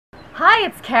Hi,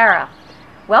 it's Kara.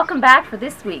 Welcome back for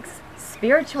this week's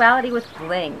Spirituality with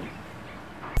Bling.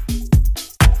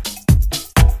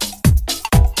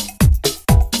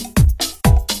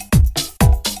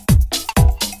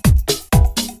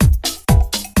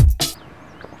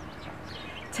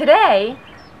 Today,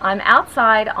 I'm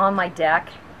outside on my deck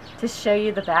to show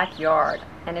you the backyard,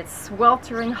 and it's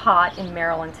sweltering hot in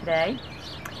Maryland today.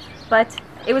 But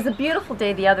it was a beautiful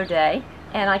day the other day,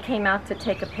 and I came out to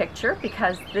take a picture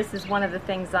because this is one of the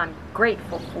things I'm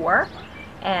grateful for.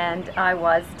 And I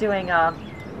was doing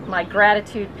my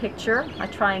gratitude picture. I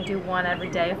try and do one every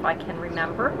day if I can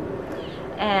remember.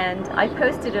 And I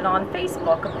posted it on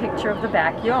Facebook, a picture of the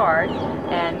backyard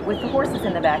and with the horses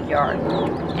in the backyard.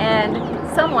 And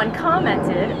someone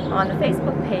commented on the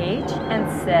Facebook page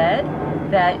and said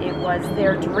that it was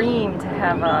their dream to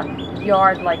have a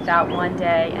yard like that one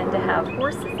day and to have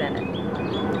horses in it.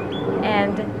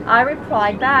 And I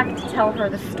replied back to tell her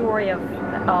the story of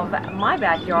my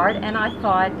backyard, and I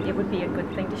thought it would be a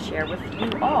good thing to share with you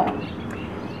all.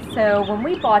 So when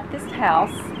we bought this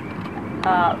house,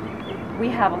 we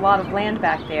have a lot of land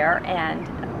back there, and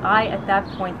I at that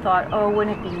point thought, oh,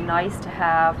 wouldn't it be nice to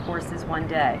have horses one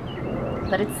day?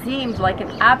 But it seemed like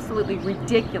an absolutely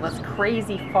ridiculous,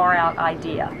 crazy, far out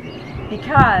idea,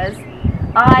 because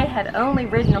I had only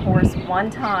ridden a horse one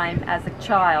time as a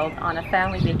child on a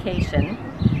family vacation,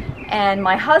 and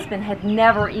my husband had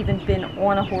never even been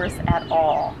on a horse at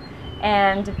all.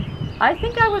 And I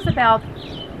think I was about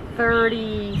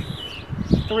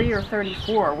 33 or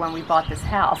 34 when we bought this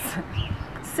house.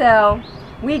 So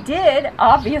we did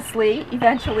obviously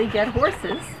eventually get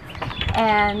horses,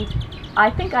 and I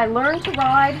think I learned to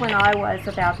ride when I was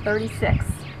about 36.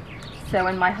 So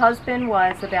when my husband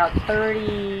was about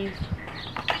 34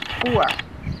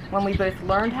 when we both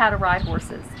learned how to ride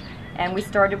horses. And we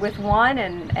started with one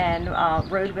and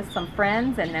rode with some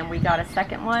friends, and then we got a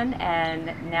second one,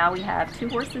 and now we have 2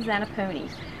 horses and a pony.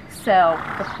 So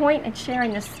the point in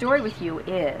sharing this story with you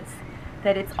is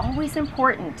that it's always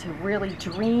important to really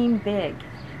dream big.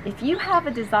 If you have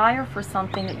a desire for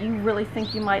something that you really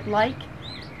think you might like,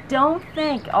 don't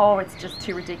think, oh, it's just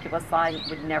too ridiculous, I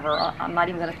would never, I'm not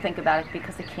even going to think about it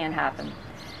because it can't happen.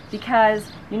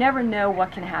 Because you never know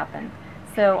what can happen.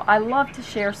 So I love to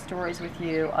share stories with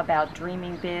you about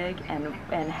dreaming big and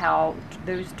how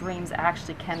those dreams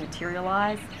actually can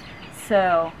materialize.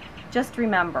 So just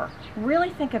remember,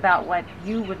 really think about what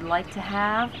you would like to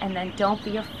have, and then don't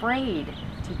be afraid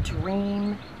to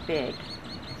dream big.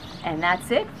 And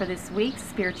that's it for this week's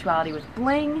Spirituality with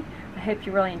Bling. I hope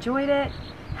you really enjoyed it.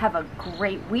 Have a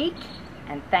great week,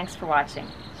 and thanks for watching.